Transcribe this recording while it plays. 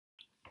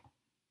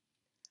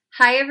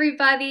Hi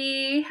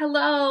everybody,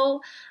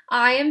 hello.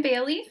 I am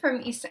Bailey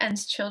from East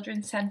End's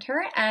Children's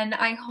Center and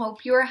I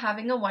hope you are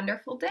having a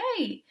wonderful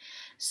day.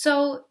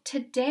 So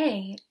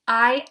today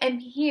I am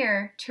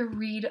here to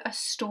read a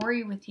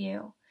story with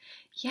you.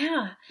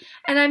 Yeah,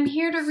 and I'm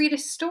here to read a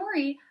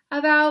story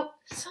about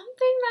something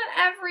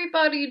that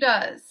everybody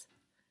does.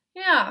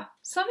 Yeah,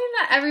 something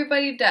that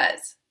everybody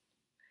does.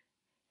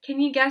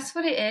 Can you guess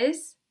what it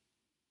is?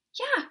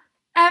 Yeah,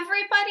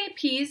 everybody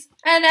pees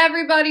and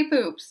everybody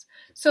poops.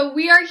 So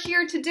we are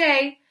here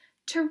today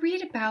to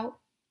read about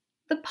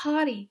the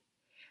potty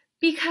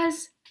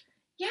because,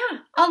 yeah,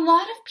 a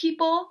lot of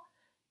people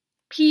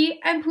pee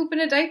and poop in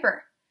a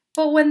diaper.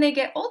 But when they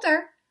get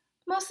older,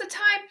 most of the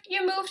time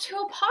you move to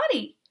a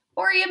potty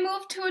or you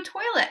move to a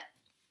toilet.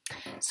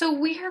 So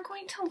we are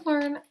going to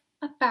learn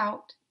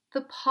about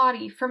the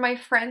potty for my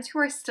friends who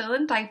are still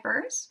in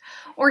diapers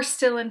or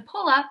still in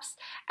pull-ups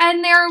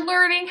and they're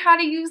learning how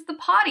to use the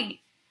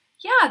potty.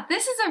 Yeah,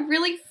 this is a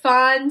really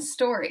fun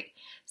story.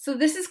 So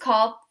this is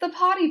called the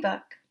Potty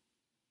Book.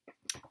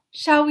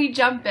 Shall we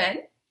jump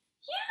in?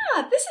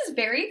 Yeah, this is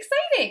very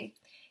exciting.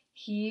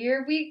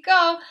 Here we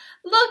go.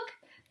 Look,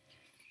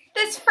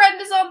 this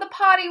friend is on the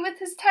potty with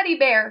his teddy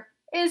bear.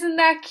 Isn't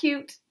that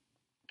cute?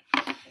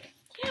 Yeah,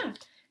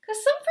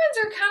 because some friends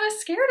are kind of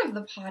scared of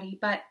the potty,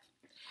 but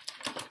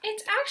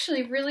it's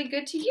actually really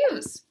good to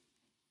use.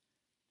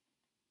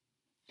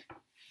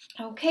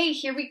 Okay,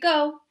 here we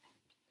go.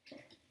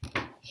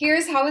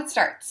 Here's how it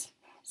starts.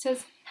 It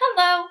says,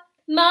 "Hello,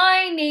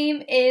 my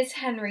name is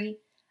Henry.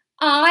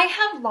 I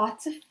have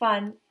lots of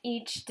fun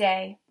each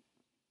day.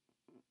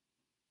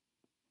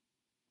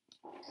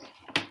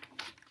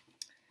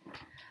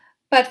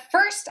 But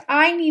first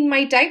I need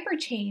my diaper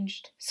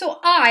changed so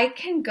I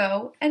can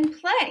go and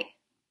play."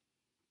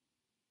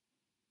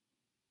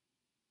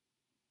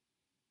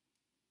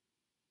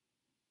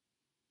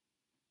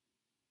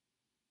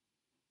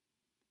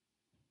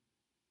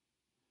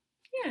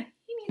 Yeah,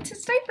 he needs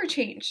his diaper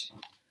changed.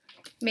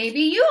 Maybe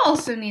you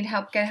also need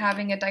help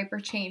having a diaper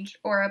changed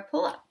or a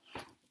pull-up.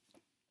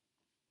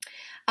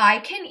 "I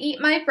can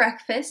eat my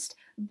breakfast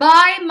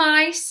by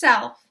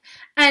myself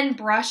and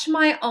brush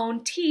my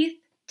own teeth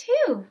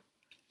too."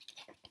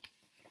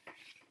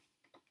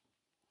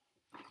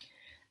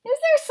 Is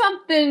there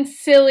something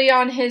silly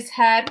on his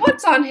head?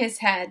 What's on his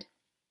head?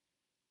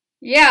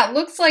 Yeah, it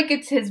looks like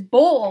it's his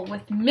bowl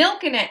with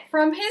milk in it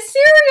from his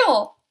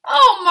cereal.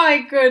 Oh my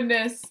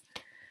goodness.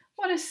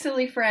 What a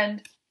silly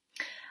friend.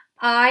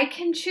 "I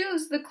can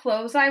choose the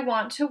clothes I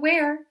want to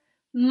wear.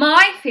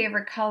 My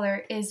favorite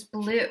color is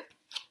blue."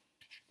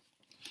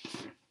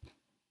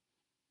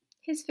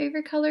 His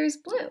favorite color is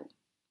blue.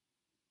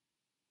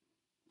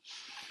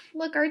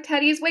 Look, our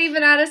Teddy's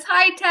waving at us.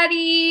 Hi,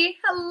 Teddy.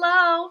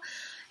 Hello.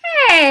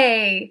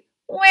 Hey,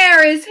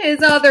 where is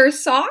his other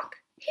sock?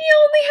 He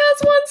only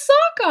has one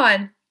sock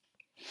on.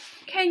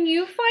 Can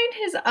you find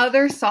his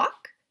other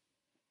sock?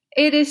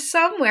 It is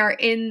somewhere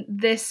in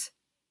this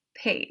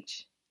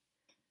page.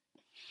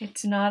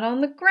 It's not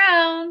on the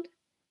ground.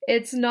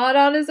 It's not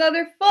on his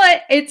other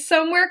foot. It's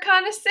somewhere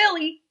kind of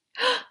silly.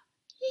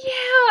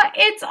 Yeah,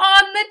 it's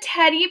on the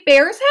teddy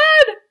bear's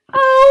head.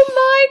 Oh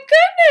my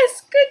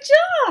goodness, good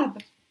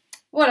job.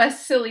 What a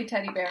silly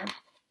teddy bear.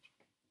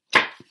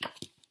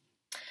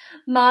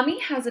 "Mommy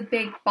has a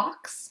big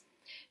box.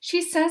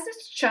 She says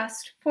it's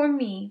just for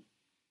me.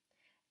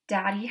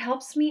 Daddy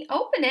helps me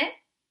open it.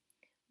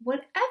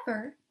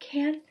 Whatever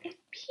can it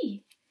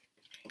be?"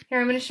 Here,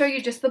 I'm going to show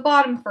you just the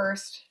bottom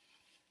first.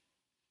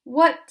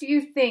 What do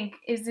you think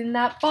is in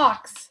that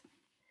box?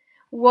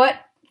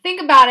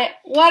 Think about it.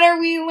 What are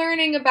we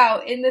learning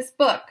about in this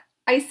book?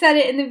 I said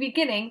it in the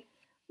beginning.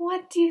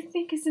 What do you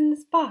think is in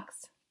this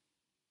box?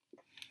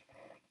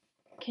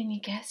 Can you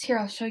guess? Here,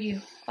 I'll show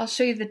you. I'll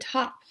show you the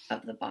top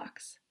of the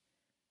box.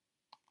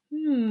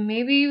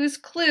 Maybe use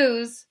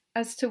clues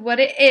as to what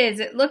it is.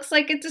 It looks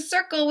like it's a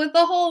circle with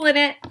a hole in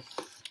it.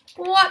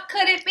 What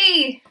could it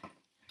be?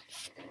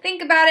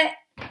 Think about it.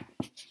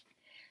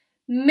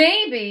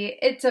 Maybe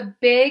it's a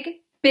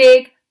big,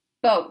 big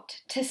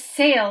boat to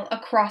sail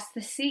across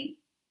the sea.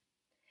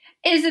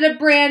 Is it a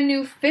brand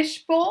new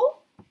fish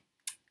bowl?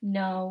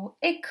 No,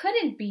 it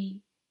couldn't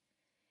be.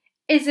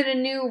 Is it a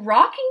new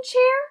rocking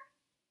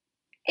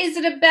chair? Is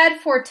it a bed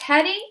for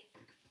Teddy?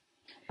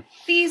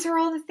 These are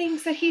all the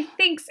things that he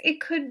thinks it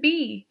could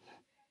be.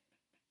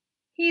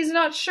 He's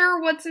not sure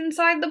what's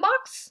inside the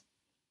box.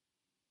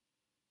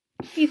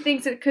 He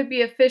thinks it could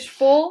be a fish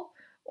bowl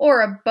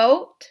or a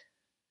boat.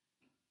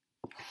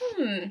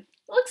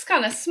 Looks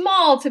kind of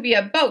small to be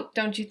a boat,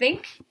 don't you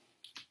think?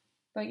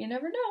 But you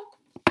never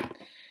know.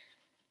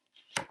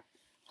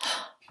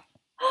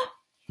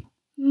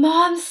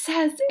 Mom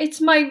says it's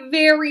my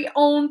very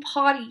own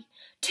potty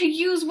to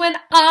use when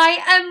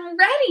I am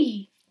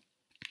ready.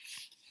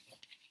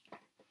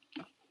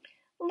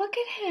 Look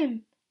at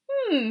him.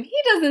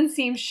 He doesn't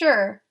seem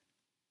sure.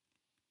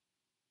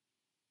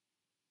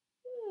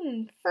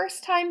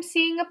 First time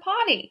seeing a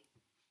potty.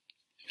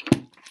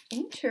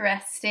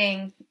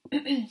 Interesting.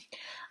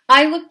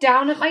 I look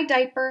down at my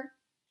diaper.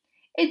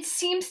 It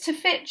seems to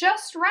fit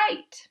just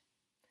right.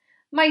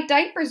 My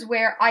diaper's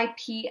where I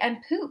pee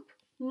and poop,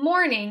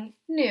 morning,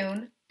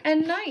 noon,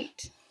 and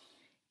night.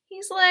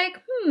 He's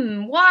like,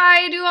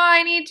 why do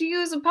I need to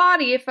use a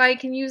potty if I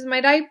can use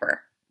my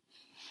diaper?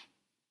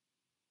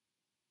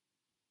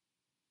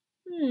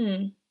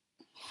 He's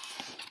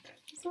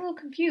a little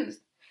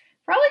confused.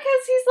 Probably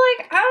because he's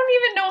like, I don't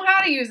even know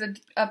how to use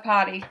a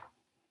potty.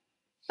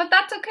 But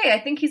that's okay. I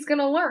think he's going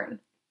to learn.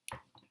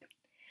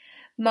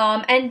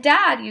 Mom and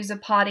Dad use a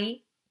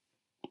potty.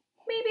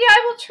 Maybe I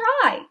will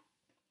try.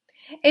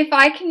 If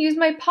I can use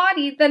my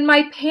potty, then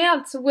my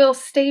pants will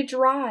stay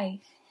dry.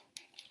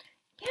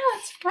 Yeah,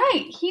 that's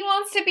right. He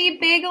wants to be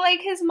big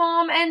like his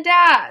mom and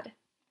dad.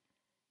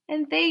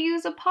 And they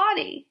use a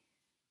potty.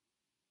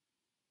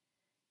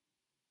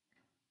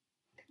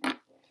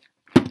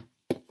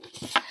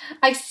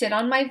 I sit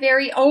on my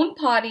very own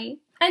potty,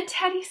 and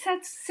Teddy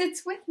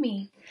sits with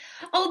me.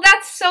 Oh,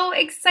 that's so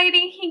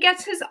exciting. He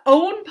gets his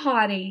own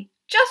potty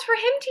just for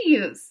him to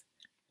use.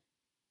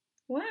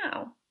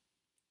 Wow.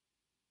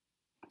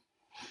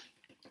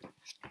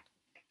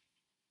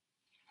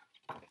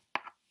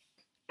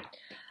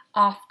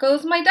 Off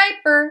goes my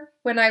diaper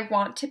when I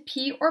want to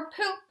pee or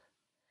poop.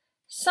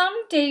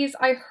 Some days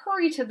I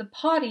hurry to the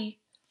potty.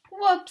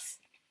 Whoops,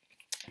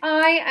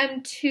 I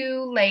am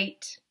too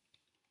late.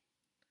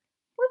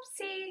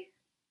 Whoopsie.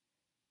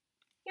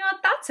 You know,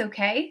 that's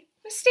okay.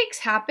 Mistakes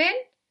happen.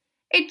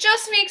 It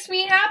just makes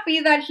me happy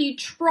that he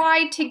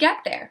tried to get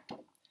there.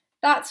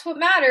 That's what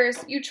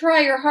matters. You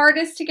try your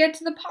hardest to get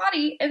to the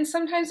potty, and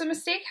sometimes a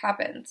mistake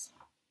happens.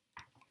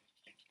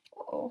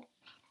 Uh-oh.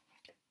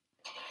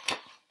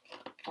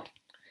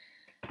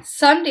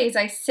 Some days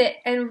I sit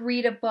and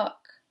read a book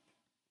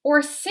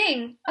or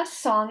sing a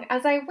song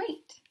as I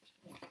wait.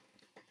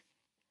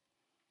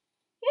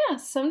 Yeah,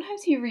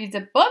 sometimes he reads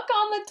a book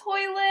on the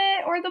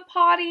toilet or the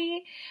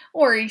potty,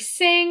 or he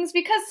sings,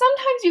 because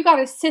sometimes you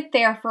gotta sit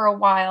there for a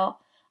while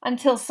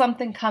until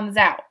something comes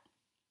out.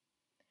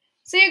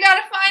 So you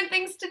gotta find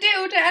things to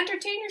do to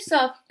entertain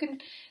yourself. You can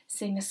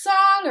sing a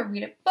song or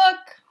read a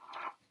book.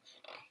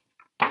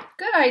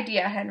 Good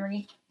idea,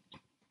 Henry.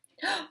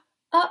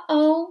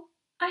 Uh-oh.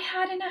 I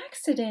had an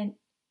accident.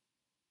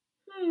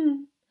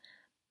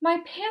 My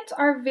pants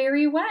are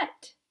very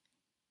wet.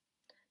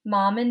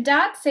 Mom and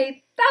Dad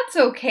say, that's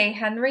okay,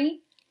 Henry.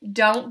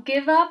 Don't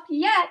give up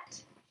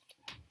yet.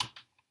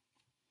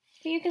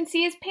 So you can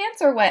see his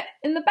pants are wet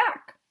in the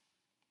back.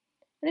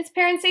 And his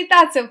parents say,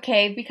 that's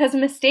okay because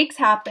mistakes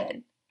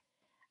happen.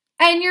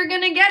 And you're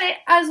going to get it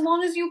as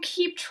long as you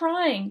keep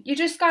trying. You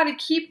just got to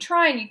keep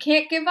trying. You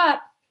can't give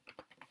up.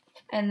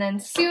 And then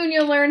soon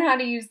you'll learn how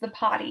to use the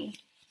potty.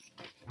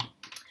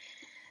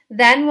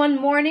 Then one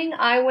morning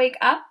I wake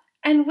up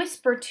and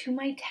whisper to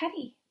my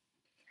Teddy,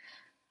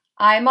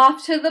 I'm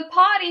off to the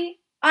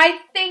potty. I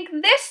think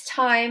this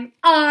time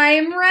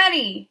I'm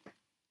ready.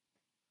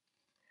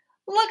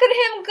 Look at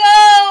him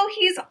go.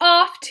 He's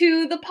off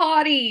to the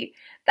potty.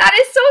 That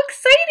is so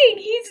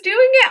exciting. He's doing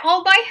it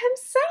all by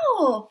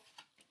himself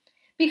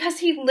because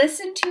he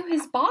listened to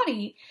his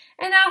body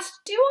and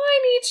asked, do I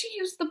need to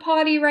use the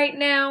potty right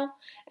now?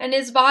 And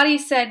his body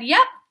said,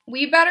 yep,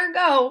 we better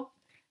go.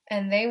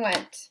 And they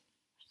went.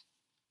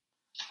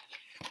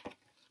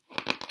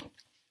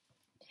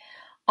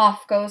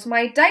 Off goes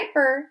my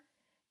diaper.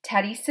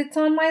 Teddy sits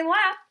on my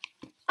lap.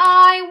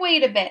 I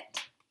wait a bit.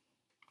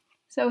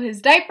 So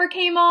his diaper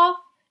came off.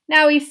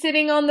 Now he's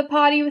sitting on the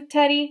potty with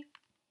Teddy.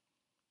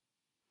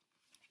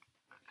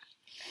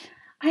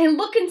 I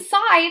look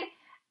inside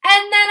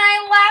and then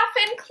I laugh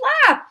and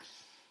clap.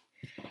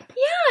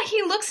 Yeah,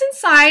 he looks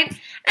inside and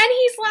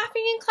he's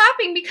laughing and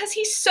clapping because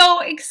he's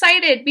so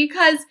excited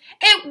because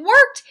it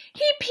worked.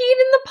 He peed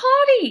in the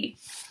potty.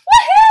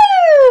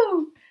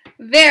 Woohoo!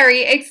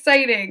 Very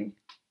exciting.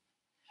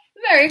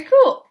 Very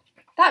cool.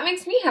 That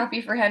makes me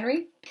happy for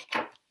Henry.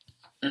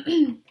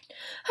 Hooray!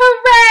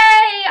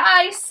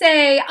 I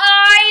say,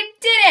 I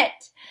did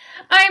it!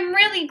 I'm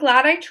really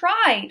glad I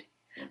tried.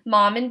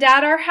 Mom and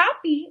Dad are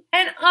happy,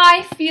 and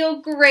I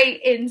feel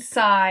great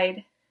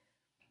inside.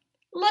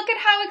 Look at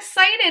how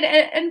excited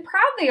and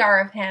proud they are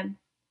of him.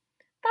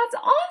 That's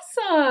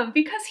awesome,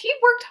 because he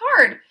worked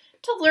hard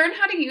to learn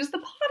how to use the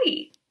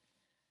potty.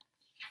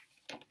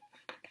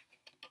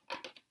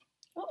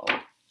 Uh-oh.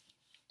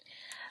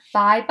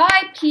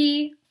 Bye-bye,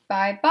 pee.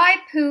 Bye-bye,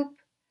 poop.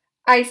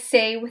 I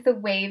say with a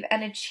wave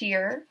and a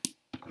cheer.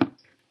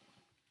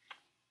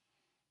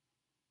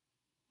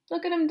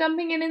 Look at him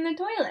dumping it in the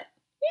toilet.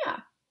 Yeah.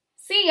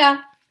 See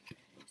ya.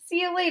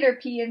 See you later,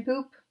 pee and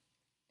poop.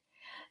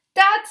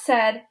 Dad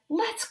said,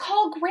 let's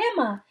call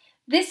Grandma.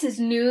 This is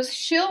news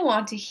she'll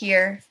want to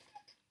hear.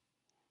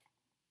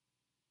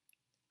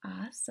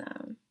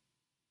 Awesome.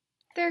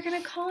 They're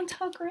going to call and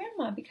tell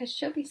Grandma because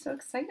she'll be so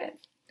excited.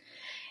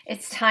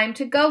 It's time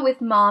to go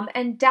with Mom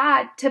and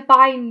Dad to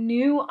buy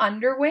new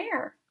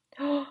underwear.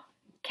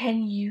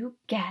 Can you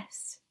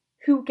guess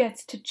who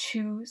gets to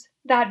choose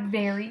that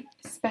very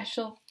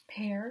special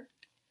pair?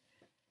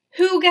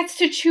 Who gets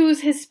to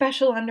choose his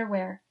special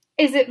underwear?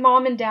 Is it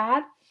Mom and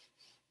Dad?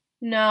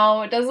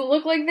 No, it doesn't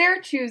look like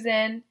they're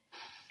choosing.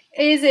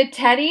 Is it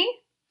Teddy?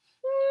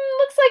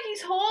 looks like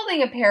he's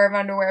holding a pair of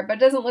underwear, but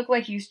doesn't look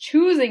like he's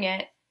choosing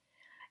it.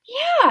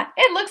 Yeah,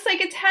 it looks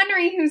like it's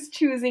Henry who's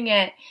choosing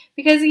it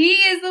because he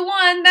is the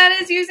one that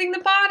is using the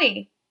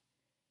potty.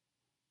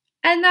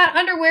 And that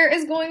underwear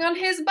is going on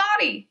his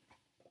body.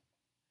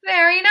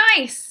 Very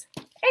nice.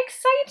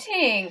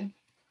 Exciting.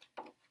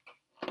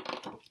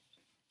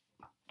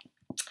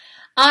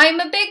 I'm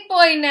a big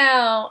boy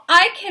now.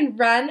 I can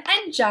run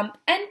and jump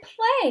and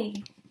play.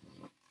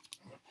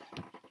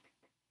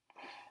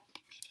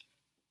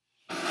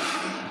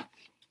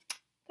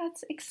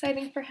 That's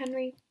exciting for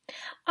Henry.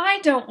 I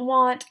don't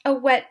want a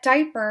wet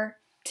diaper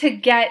to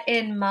get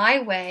in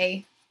my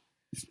way.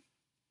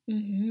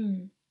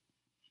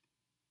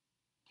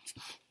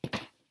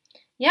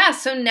 Yeah,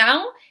 so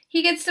now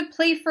he gets to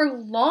play for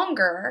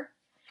longer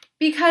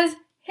because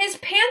his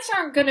pants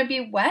aren't going to be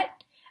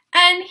wet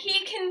and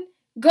he can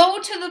go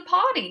to the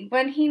potty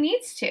when he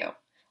needs to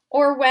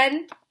or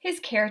when his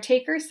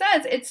caretaker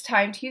says it's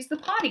time to use the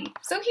potty.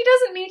 So he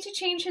doesn't need to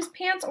change his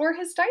pants or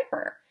his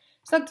diaper.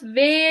 So that's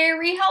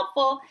very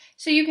helpful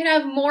so you can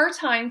have more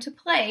time to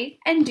play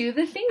and do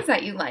the things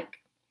that you like.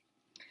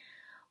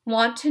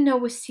 Want to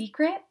know a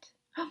secret?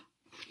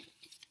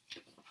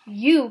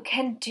 You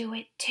can do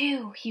it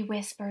too, he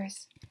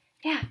whispers.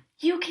 Yeah,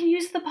 you can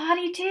use the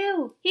potty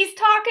too. He's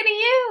talking to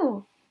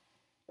you.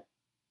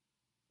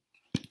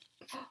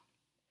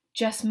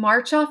 Just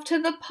march off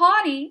to the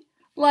potty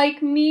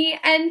like me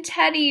and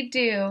Teddy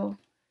do.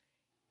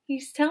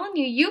 He's telling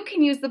you you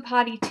can use the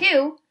potty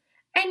too,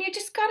 and you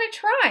just gotta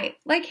try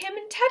like him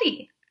and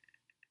Teddy.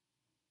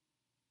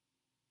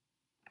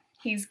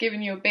 He's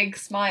giving you a big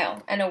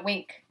smile and a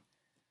wink.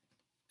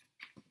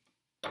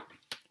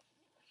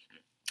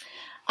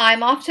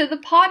 I'm off to the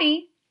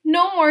potty.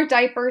 No more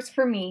diapers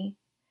for me.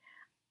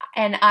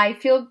 And I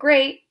feel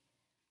great.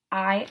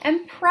 I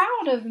am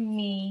proud of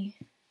me.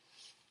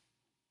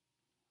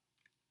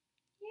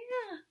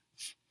 Yeah.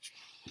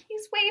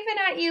 He's waving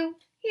at you.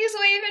 He's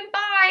waving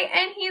bye,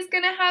 and he's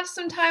going to have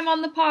some time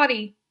on the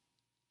potty.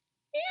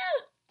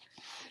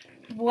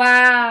 Yeah.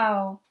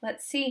 Wow.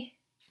 Let's see.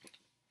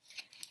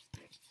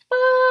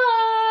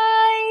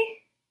 Bye.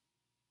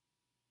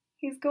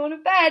 He's going to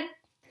bed.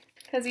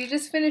 Because he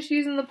just finished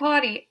using the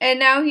potty, and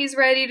now he's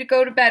ready to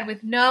go to bed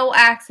with no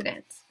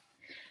accidents.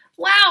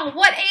 Wow,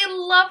 what a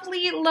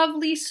lovely,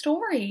 lovely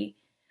story.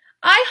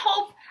 I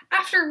hope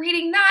after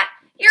reading that,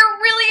 you're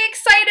really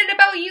excited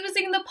about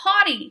using the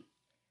potty.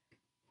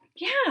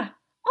 Yeah,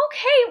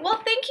 okay,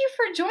 well, thank you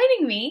for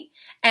joining me,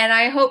 and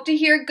I hope to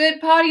hear good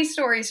potty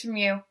stories from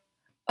you.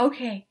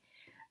 Okay,